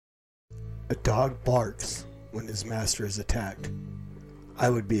A dog barks when his master is attacked. I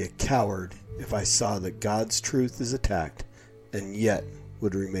would be a coward if I saw that God's truth is attacked and yet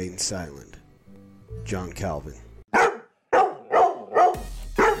would remain silent. John Calvin. Get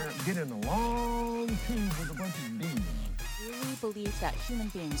in a long tube with a bunch of demons. Really believe that human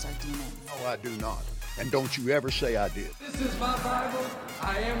beings are demons. No, I do not. And don't you ever say I did. This is my Bible.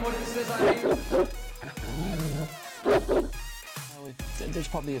 I am what it says I am. There's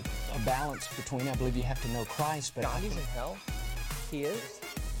probably a balance between, I believe you have to know Christ, but... God is in hell. He is.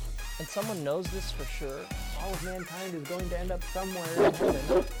 And someone knows this for sure. all of mankind is going to end up somewhere in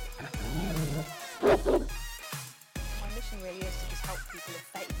heaven. My mission really is to just help people of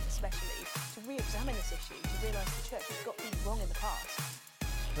faith, especially, to re-examine this issue, to realise the church has got things wrong in the past.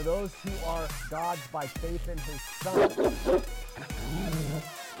 For those who are God's by faith in His Son.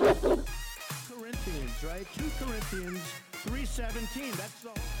 Corinthians, right? 2 Corinthians 3:17. That's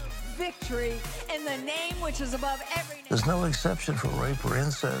the victory in the name which is above every name. There's no exception for rape or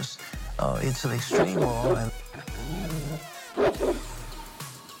incest. It's an extreme law. And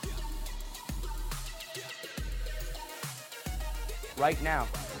right now,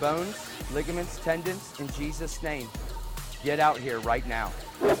 bones, ligaments, tendons, in Jesus' name. Get out here right now.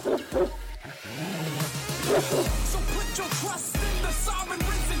 So put your trust in the sovereign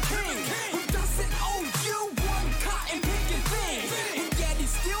risen King, who doesn't owe you one cotton picking thing. And yet he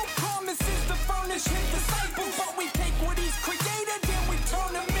still promises to furnish his disciples, but we take what he's created and we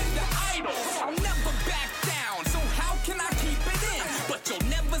turn him into idols. I'll never back down, so how can I keep it in? But you'll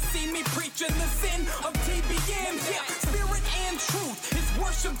never see me preaching the sin of TBM. Yeah, spirit and truth is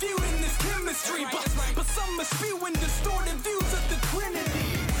worship viewed in this chemistry, but some are spewing distorted views of the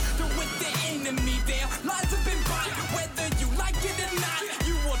Trinity. With the enemy there, lies have been bought. Whether you like it or not,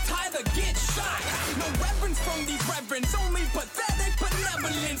 you will either get shot. No reverence from these reverends, only pathetic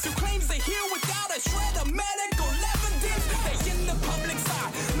benevolence who claims to heal without a shred of medical evidence. They in the public side,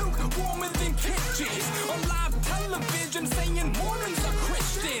 lukewarmer than kitchens. On live television saying Mormons are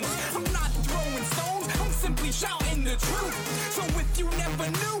Christians. I'm not throwing stones, I'm simply shouting the truth. So if you never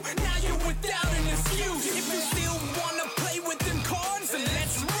knew, now you're without an excuse. If you still wanna play with them cards, then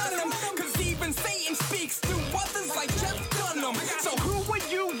let's run them. Cause even Satan speaks through others like Jeff Dunham. So who are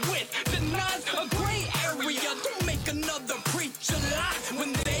you with? Denies a gray area. Don't make another preacher lie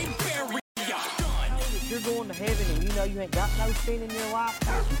when they bury ya. If you're going to heaven and you know you ain't got no sin in your life,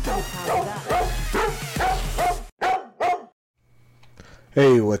 it's time to die.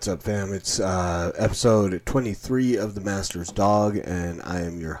 Hey, what's up, fam? It's episode 23 of The Master's Dog, and I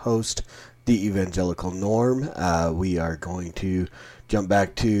am your host, the Evangelical Norm. We are going to jump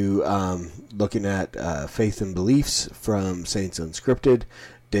back to looking at faith and beliefs from Saints Unscripted.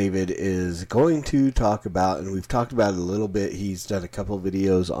 David is going to talk about, and we've talked about it a little bit, he's done a couple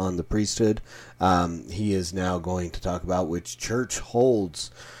videos on the priesthood. He is now going to talk about which church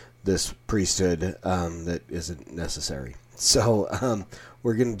holds this priesthood that isn't necessary. So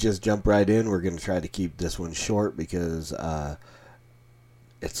we're going to just jump right in. We're going to try to keep this one short because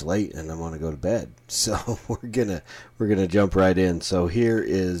it's late and I want to go to bed. So we're gonna jump right in. So here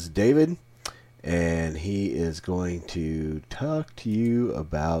is David, and he is going to talk to you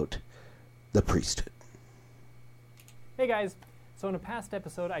about the priesthood. Hey guys, so in a past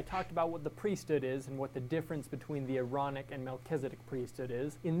episode I talked about what the priesthood is and what the difference between the Aaronic and Melchizedek priesthood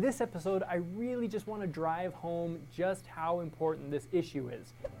is. In this episode I really just want to drive home just how important this issue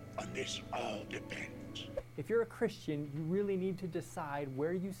is. On this all depends. If you're a Christian, you really need to decide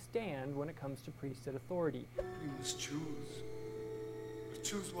where you stand when it comes to priesthood authority. You must choose.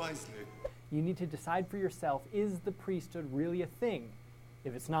 Choose wisely. You need to decide for yourself, is the priesthood really a thing?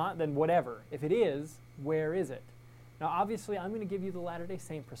 If it's not, then whatever. If it is, where is it? Now obviously I'm going to give you the Latter-day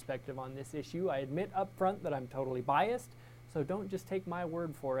Saint perspective on this issue. I admit up front that I'm totally biased, so don't just take my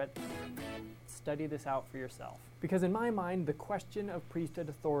word for it. Study this out for yourself. Because in my mind, the question of priesthood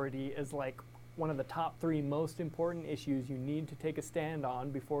authority is like one of the top 3 most important issues you need to take a stand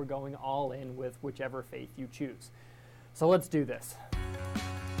on before going all in with whichever faith you choose. So let's do this.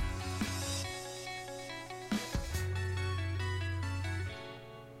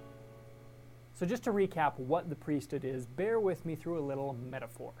 So just to recap what the priesthood is, bear with me through a little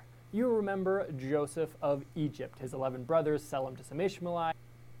metaphor. You remember Joseph of Egypt. His 11 brothers sell him to some Ishmaelites.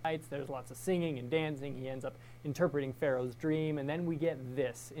 There's lots of singing and dancing. He ends up interpreting Pharaoh's dream, and then we get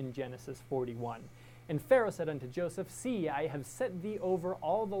this in Genesis 41. And Pharaoh said unto Joseph, See, I have set thee over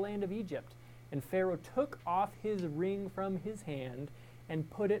all the land of Egypt. And Pharaoh took off his ring from his hand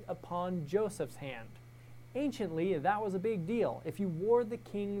and put it upon Joseph's hand. Anciently, that was a big deal. If you wore the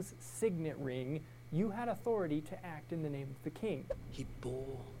king's signet ring, you had authority to act in the name of the king. He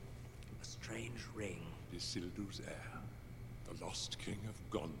bore A strange ring. Isildur's heir, the lost king of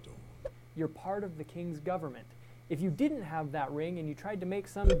Gondor. You're part of the king's government. If you didn't have that ring and you tried to make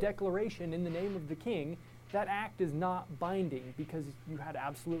some declaration in the name of the king, that act is not binding because you had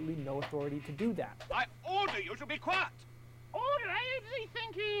absolutely no authority to do that. I order you to be quiet. All right, does he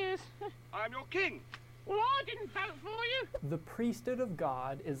think he is? I'm your king. Well, I didn't vote for you. The priesthood of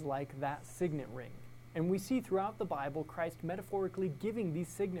God is like that signet ring. And we see throughout the Bible Christ metaphorically giving these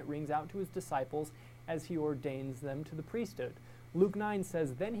signet rings out to his disciples as he ordains them to the priesthood. Luke 9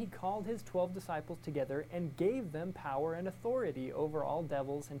 says, "Then he called his 12 disciples together and gave them power and authority over all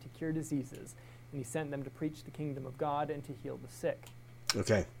devils and to cure diseases. And he sent them to preach the kingdom of God and to heal the sick."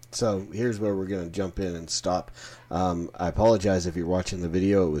 Okay, so here's where we're going to jump in and stop. I apologize if you're watching the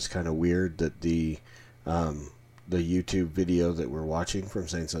video. It was kind of weird that the YouTube video that we're watching from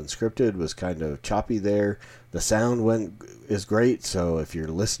Saints Unscripted was kind of choppy there. The sound is great, so if you're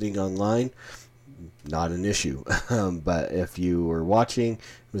listening online, not an issue. But if you were watching,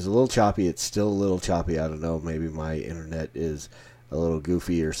 it was a little choppy. It's still a little choppy. I don't know. Maybe my internet is a little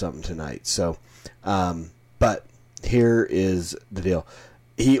goofy or something tonight. So, but here is the deal.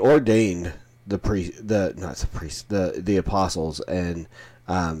 He ordained the apostles and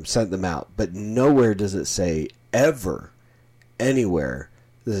sent them out. But nowhere does it say ever, anywhere,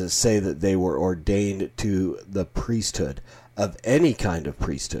 does it say that they were ordained to the priesthood of any kind of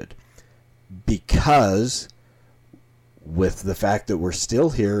priesthood. Because with the fact that we're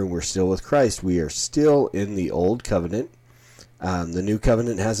still here and we're still with Christ, we are still in the old covenant. The new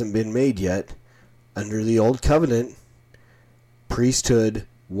covenant hasn't been made yet. Under the old covenant, priesthood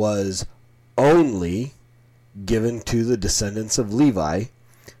was only given to the descendants of Levi,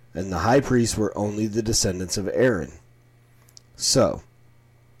 and the high priests were only the descendants of Aaron. So,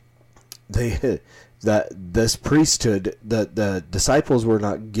 this priesthood, the disciples were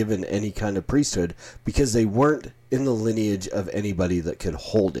not given any kind of priesthood because they weren't in the lineage of anybody that could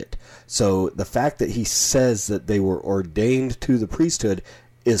hold it. So the fact that he says that they were ordained to the priesthood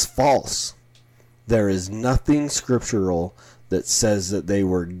is false. There is nothing scriptural that says that they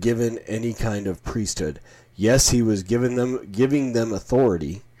were given any kind of priesthood. Yes, he was giving them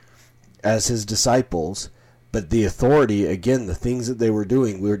authority as his disciples, but the authority, again, the things that they were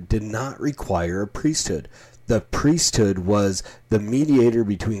doing did not require a priesthood. The priesthood was the mediator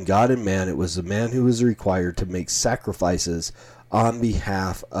between God and man. It was the man who was required to make sacrifices on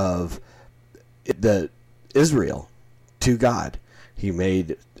behalf of Israel to God. He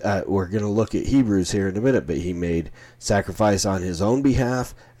made, we're going to look at Hebrews here in a minute, but he made sacrifice on his own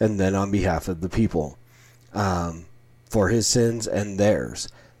behalf and then on behalf of the people for his sins and theirs.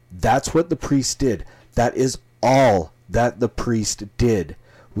 That's what the priest did. That is all that the priest did.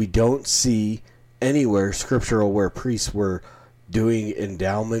 We don't see anywhere scriptural where priests were doing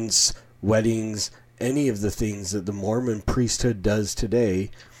endowments, weddings, any of the things that the Mormon priesthood does today.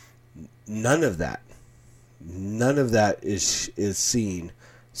 None of that. None of that is seen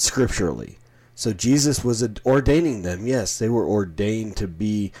scripturally. So Jesus was ordaining them. Yes, they were ordained to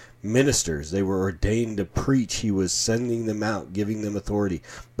be ministers. They were ordained to preach. He was sending them out, giving them authority.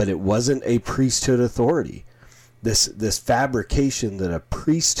 But it wasn't a priesthood authority. This fabrication that a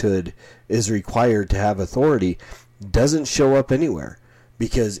priesthood is required to have authority doesn't show up anywhere.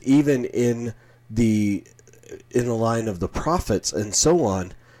 Because even in the line of the prophets and so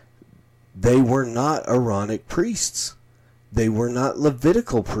on, they were not Aaronic priests. They were not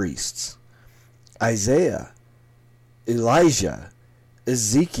Levitical priests. Isaiah, Elijah,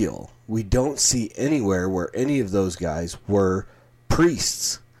 Ezekiel, we don't see anywhere where any of those guys were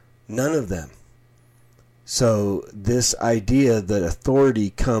priests. None of them. So this idea that authority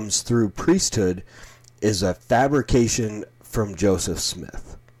comes through priesthood is a fabrication from Joseph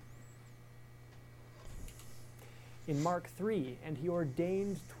Smith. In Mark 3, and he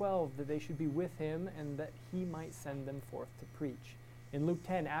ordained 12 that they should be with him and that he might send them forth to preach. In Luke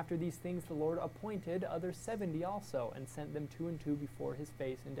 10, after these things the Lord appointed other 70 also, and sent them 2 and 2 before his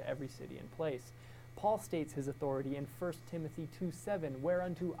face into every city and place. Paul states his authority in 1 Timothy 2:7,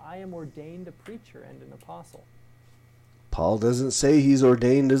 whereunto I am ordained a preacher and an apostle. Paul doesn't say he's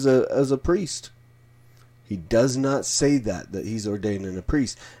ordained as a priest. He does not say that he's ordained as a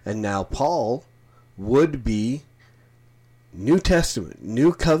priest. And now Paul would be New Testament,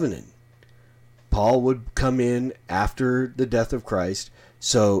 New Covenant. Paul would come in after the death of Christ.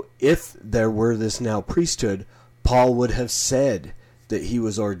 So if there were this now priesthood, Paul would have said that he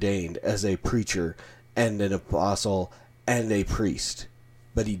was ordained as a preacher and an apostle and a priest.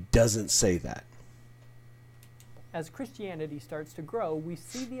 But he doesn't say that. As Christianity starts to grow, we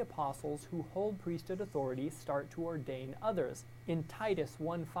see the apostles who hold priesthood authority start to ordain others. In Titus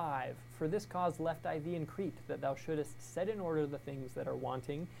 1:5, "For this cause left I thee in Crete, that thou shouldest set in order the things that are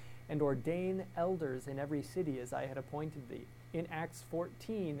wanting, and ordain elders in every city as I had appointed thee." In Acts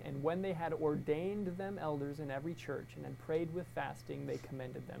 14, "And when they had ordained them elders in every church, and had prayed with fasting, they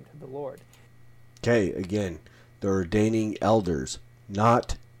commended them to the Lord." Okay, again, they're ordaining elders,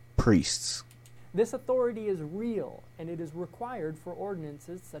 not priests. This authority is real, and it is required for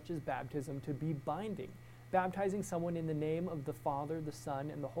ordinances such as baptism to be binding. Baptizing someone in the name of the Father, the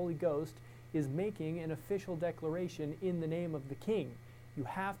Son, and the Holy Ghost is making an official declaration in the name of the King. You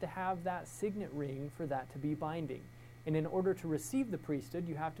have to have that signet ring for that to be binding. And in order to receive the priesthood,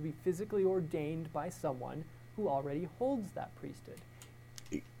 you have to be physically ordained by someone who already holds that priesthood.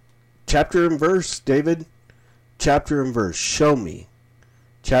 Chapter and verse, David. Chapter and verse. Show me.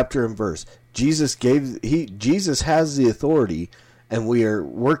 Chapter and verse. Jesus has the authority, and we are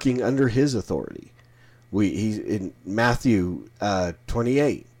working under his authority. He's in Matthew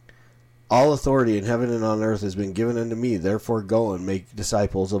 28. "All authority in heaven and on earth has been given unto me. Therefore go and make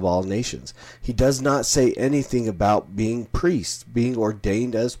disciples of all nations." He does not say anything about being priests, being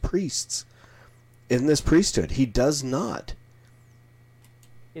ordained as priests in this priesthood. He does not.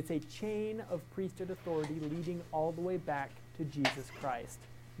 It's a chain of priesthood authority leading all the way back to Jesus Christ,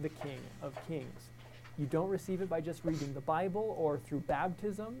 the King of Kings. You don't receive it by just reading the Bible or through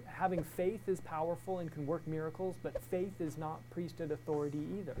baptism. Having faith is powerful and can work miracles, but faith is not priesthood authority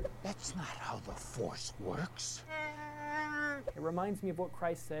either. That's not how the Force works. It reminds me of what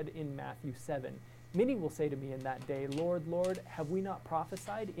Christ said in Matthew 7. "Many will say to me in that day, Lord, Lord, have we not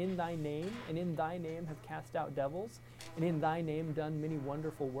prophesied in thy name, and in thy name have cast out devils, and in thy name done many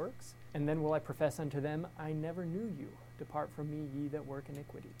wonderful works? And then will I profess unto them, I never knew you. Depart from me, ye that work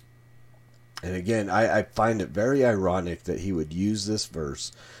iniquity." And again, I find it very ironic that he would use this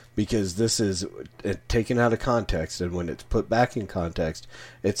verse, because this is taken out of context, and when it's put back in context,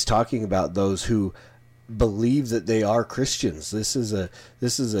 it's talking about those who believe that they are Christians. This is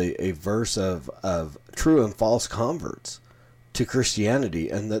a verse of true and false converts to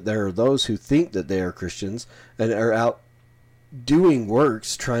Christianity, and that there are those who think that they are Christians and are out doing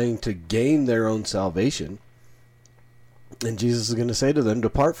works trying to gain their own salvation. And Jesus is going to say to them,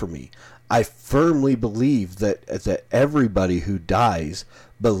 "Depart from me." I firmly believe that everybody who dies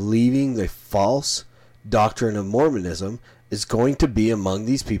believing the false doctrine of Mormonism is going to be among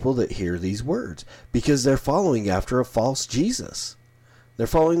these people that hear these words, because they're following after a false Jesus. They're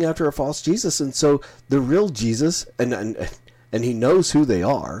following after a false Jesus, and so the real Jesus, and he knows who they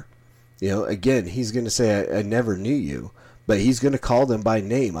are. You know, again, he's going to say, I never knew you, but he's going to call them by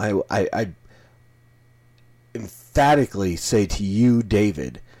name. I emphatically say to you,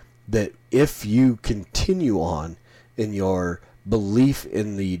 David, that if you continue on in your belief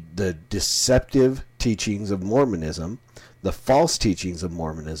in the deceptive teachings of Mormonism, the false teachings of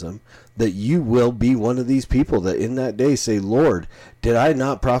Mormonism, that you will be one of these people that in that day say, "Lord, did I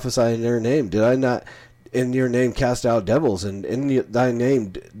not prophesy in your name? Did I not in your name cast out devils, and in thy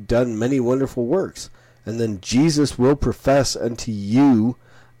name done many wonderful works?" And then Jesus will profess unto you,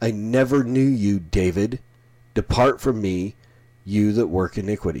 "I never knew you, David. Depart from me, you that work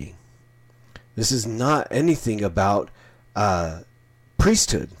iniquity." This is not anything about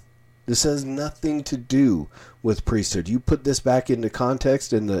priesthood. This has nothing to do with priesthood. You put this back into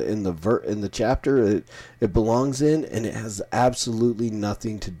context in the chapter it belongs in, and it has absolutely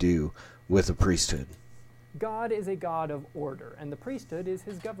nothing to do with a priesthood. God is a God of order, and the priesthood is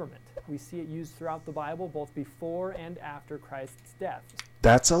his government. We see it used throughout the Bible, both before and after Christ's death.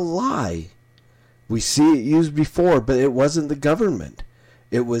 That's a lie. We see it used before, but it wasn't the government.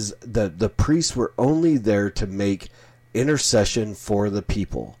 It was the priests were only there to make intercession for the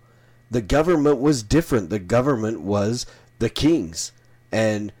people. The government was different. The government was the kings.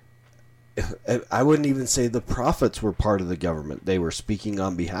 And I wouldn't even say the prophets were part of the government. They were speaking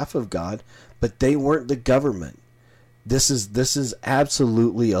on behalf of God, but they weren't the government. This is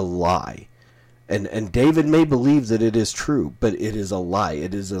absolutely a lie. And David may believe that it is true, but it is a lie.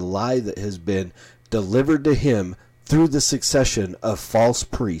 It is a lie that has been delivered to him through the succession of false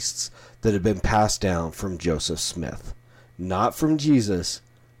priests that have been passed down from Joseph Smith. Not from Jesus,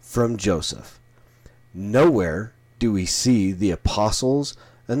 from Joseph. Nowhere do we see the apostles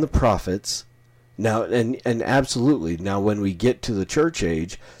and the prophets. Now, and absolutely, now when we get to the church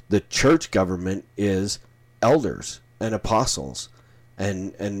age, the church government is elders and apostles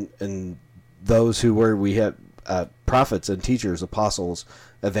and those who we have prophets and teachers, apostles,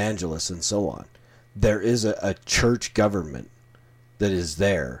 evangelists, and so on. There is a church government that is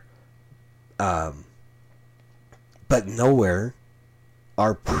there. But nowhere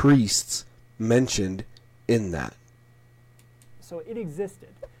are priests mentioned in that. So it existed.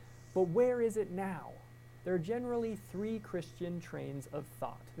 But where is it now? There are generally three Christian trains of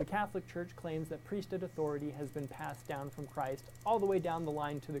thought. The Catholic Church claims that priesthood authority has been passed down from Christ all the way down the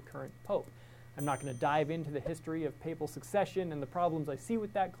line to the current Pope. I'm not going to dive into the history of papal succession and the problems I see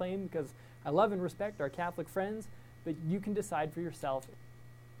with that claim, because I love and respect our Catholic friends, but you can decide for yourself.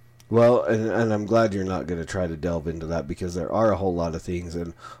 Well, and I'm glad you're not going to try to delve into that, because there are a whole lot of things,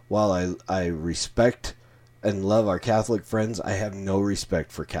 and while I respect and love our Catholic friends, I have no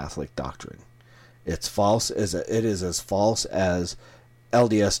respect for Catholic doctrine. It's false, it is as false as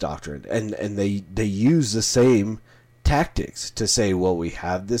LDS doctrine, and they use the same tactics to say, well, we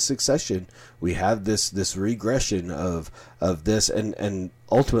have this succession, we have this regression of this, and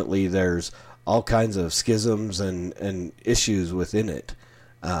ultimately there's all kinds of schisms and issues within it.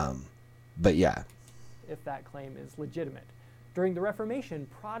 But yeah. If that claim is legitimate. During the Reformation,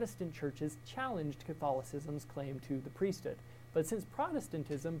 Protestant churches challenged Catholicism's claim to the priesthood. But since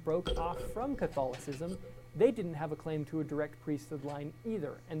Protestantism broke off from Catholicism, they didn't have a claim to a direct priesthood line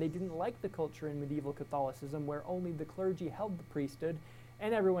either, and they didn't like the culture in medieval Catholicism where only the clergy held the priesthood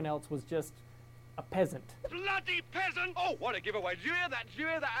and everyone else was just a peasant. Bloody peasant! Oh, what a giveaway. Did you hear that? Did you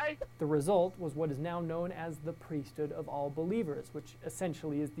hear that, eh? The result was what is now known as the priesthood of all believers, which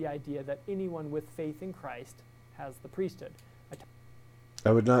essentially is the idea that anyone with faith in Christ has the priesthood.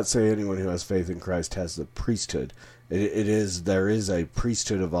 I would not say anyone who has faith in Christ has the priesthood. There is a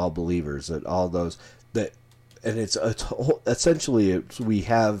priesthood of all believers, that all those that, and it's essentially we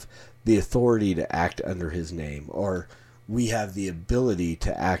have the authority to act under His name, or we have the ability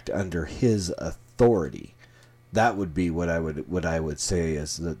to act under His authority. That would be what I would say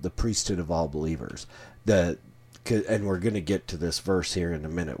is the priesthood of all believers. And we're going to get to this verse here in a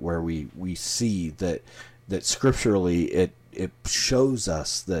minute where we see that scripturally it shows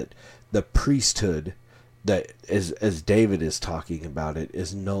us that the priesthood that as David is talking about it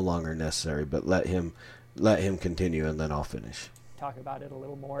is no longer necessary, but let him continue, and then I'll finish. Talk about it a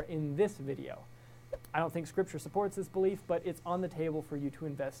little more in this video. I don't think Scripture supports this belief, but it's on the table for you to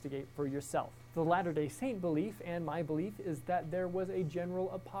investigate for yourself. The Latter-day Saint belief, and my belief, is that there was a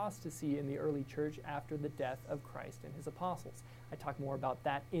general apostasy in the early church after the death of Christ and His apostles. I talk more about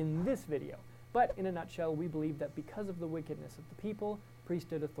that in this video. But in a nutshell, we believe that because of the wickedness of the people,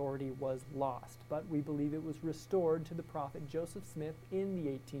 priesthood authority was lost. But we believe it was restored to the prophet Joseph Smith in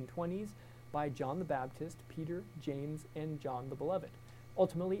the 1820s by John the Baptist, Peter, James, and John the Beloved.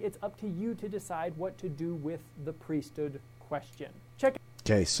 Ultimately, it's up to you to decide what to do with the priesthood question. Check it.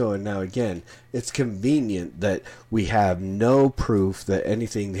 Okay, so now again, it's convenient that we have no proof that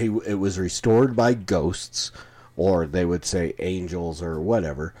anything, it was restored by ghosts, or they would say angels or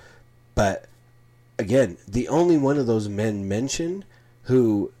whatever, but again, the only one of those men mentioned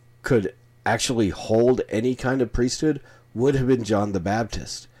who could actually hold any kind of priesthood would have been John the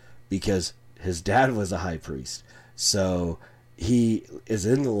Baptist, because his dad was a high priest. So he is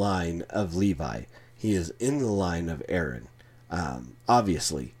in the line of Levi. He is in the line of Aaron.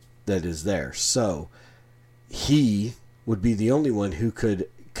 Obviously, that is there. So he would be the only one who could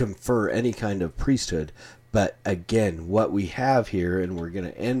confer any kind of priesthood. But again, what we have here, and we're going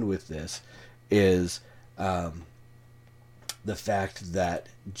to end with this, is the fact that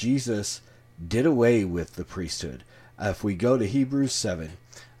Jesus did away with the priesthood. If we go to Hebrews 7,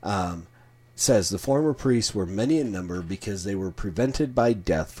 says the former priests were many in number because they were prevented by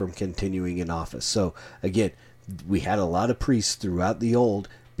death from continuing in office. So again, we had a lot of priests throughout the old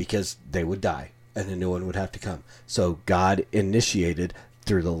because they would die and a new one would have to come. So God initiated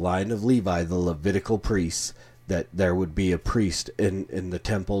through the line of Levi, the Levitical priests, that there would be a priest in the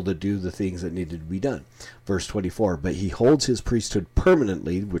temple to do the things that needed to be done. Verse 24, but he holds his priesthood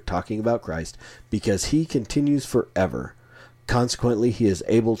permanently, we're talking about Christ, because he continues forever. Consequently, he is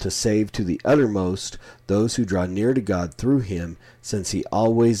able to save to the uttermost those who draw near to God through him, since he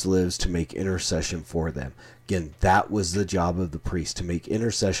always lives to make intercession for them. Again, that was the job of the priest, to make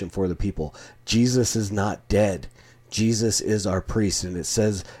intercession for the people. Jesus is not dead. Jesus is our priest, and it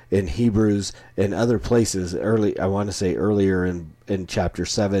says in Hebrews and other places, earlier in chapter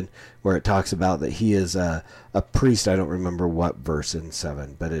 7, where it talks about that he is a priest. I don't remember what verse in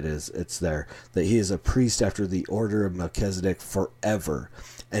 7, but it's there, that he is a priest after the order of Melchizedek forever,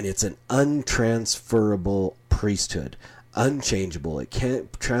 and it's an untransferable priesthood, unchangeable. It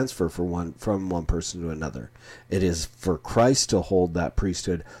can't transfer from one person to another. It is for Christ to hold that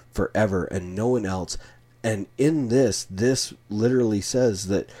priesthood forever, and no one else. And in this literally says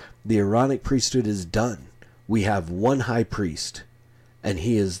that the Aaronic priesthood is done. We have one high priest, and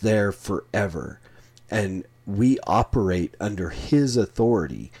he is there forever. And we operate under his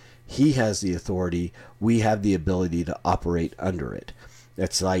authority. He has the authority. We have the ability to operate under it.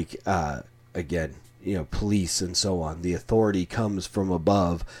 It's like, again, police and so on. The authority comes from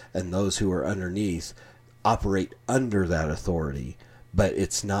above, and those who are underneath operate under that authority. But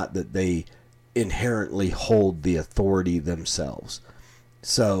it's not that they inherently hold the authority themselves.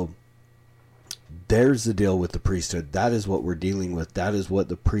 So there's the deal with the priesthood. That is what we're dealing with. That is what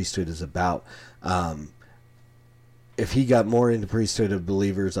the priesthood is about. If he got more into priesthood of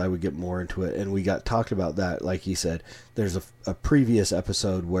believers, I would get more into it. And we talked about that, like he said. There's a previous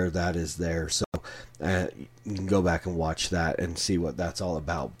episode where that is there. So you can go back and watch that and see what that's all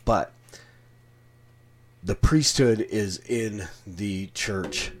about. But the priesthood is in the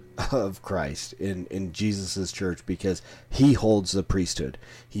church of Christ, in Jesus's church, because he holds the priesthood.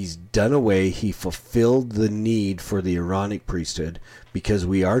 He's done away. He fulfilled the need for the Aaronic priesthood, because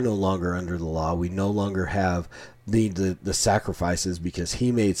we are no longer under the law. We no longer have the sacrifices, because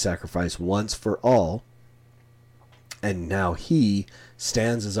he made sacrifice once for all. And now he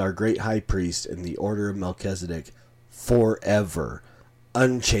stands as our great high priest in the order of Melchizedek forever,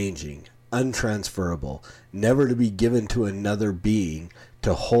 unchanging, untransferable, never to be given to another being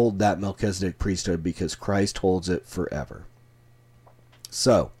to hold that Melchizedek priesthood, because Christ holds it forever.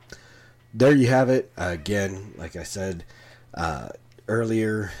 So, there you have it. Again, like I said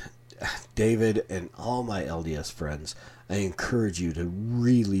earlier, David and all my LDS friends, I encourage you to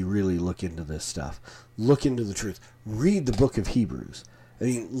really, really look into this stuff. Look into the truth. Read the book of Hebrews. I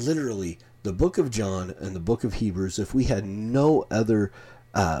mean, literally, the book of John and the book of Hebrews, if we had no other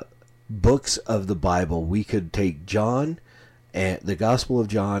books of the Bible, we could take John and the Gospel of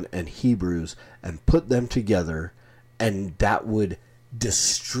John and Hebrews and put them together, and that would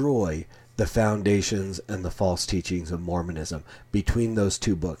destroy the foundations and the false teachings of Mormonism. Between those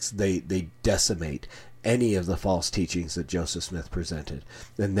two books, they decimate any of the false teachings that Joseph Smith presented.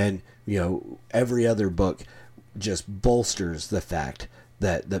 And then, every other book just bolsters the fact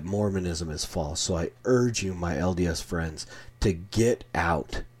that Mormonism is false. So I urge you, my LDS friends, to get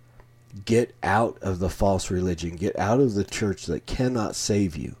out. Get out of the false religion. Get out of the church that cannot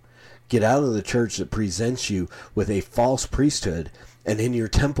save you. Get out of the church that presents you with a false priesthood, and in your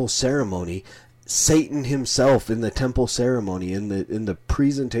temple ceremony, Satan himself in the temple ceremony, in the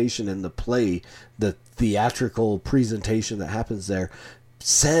presentation, in the play, the theatrical presentation that happens there,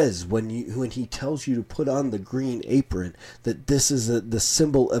 says when he tells you to put on the green apron, that this is the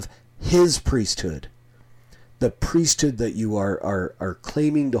symbol of his priesthood. The priesthood that you are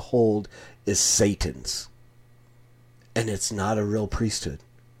claiming to hold is Satan's. And it's not a real priesthood,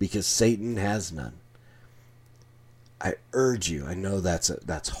 because Satan has none. I urge you, I know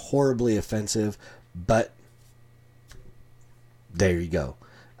that's horribly offensive, but there you go.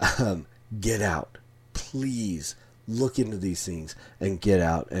 Get out. Please look into these things and get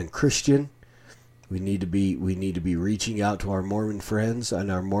out. And Christian, we need to be reaching out to our Mormon friends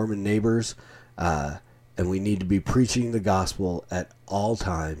and our Mormon neighbors, and we need to be preaching the gospel at all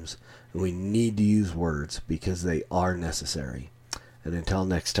times. And we need to use words, because they are necessary. And until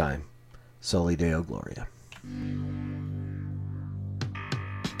next time, Soli Deo Gloria.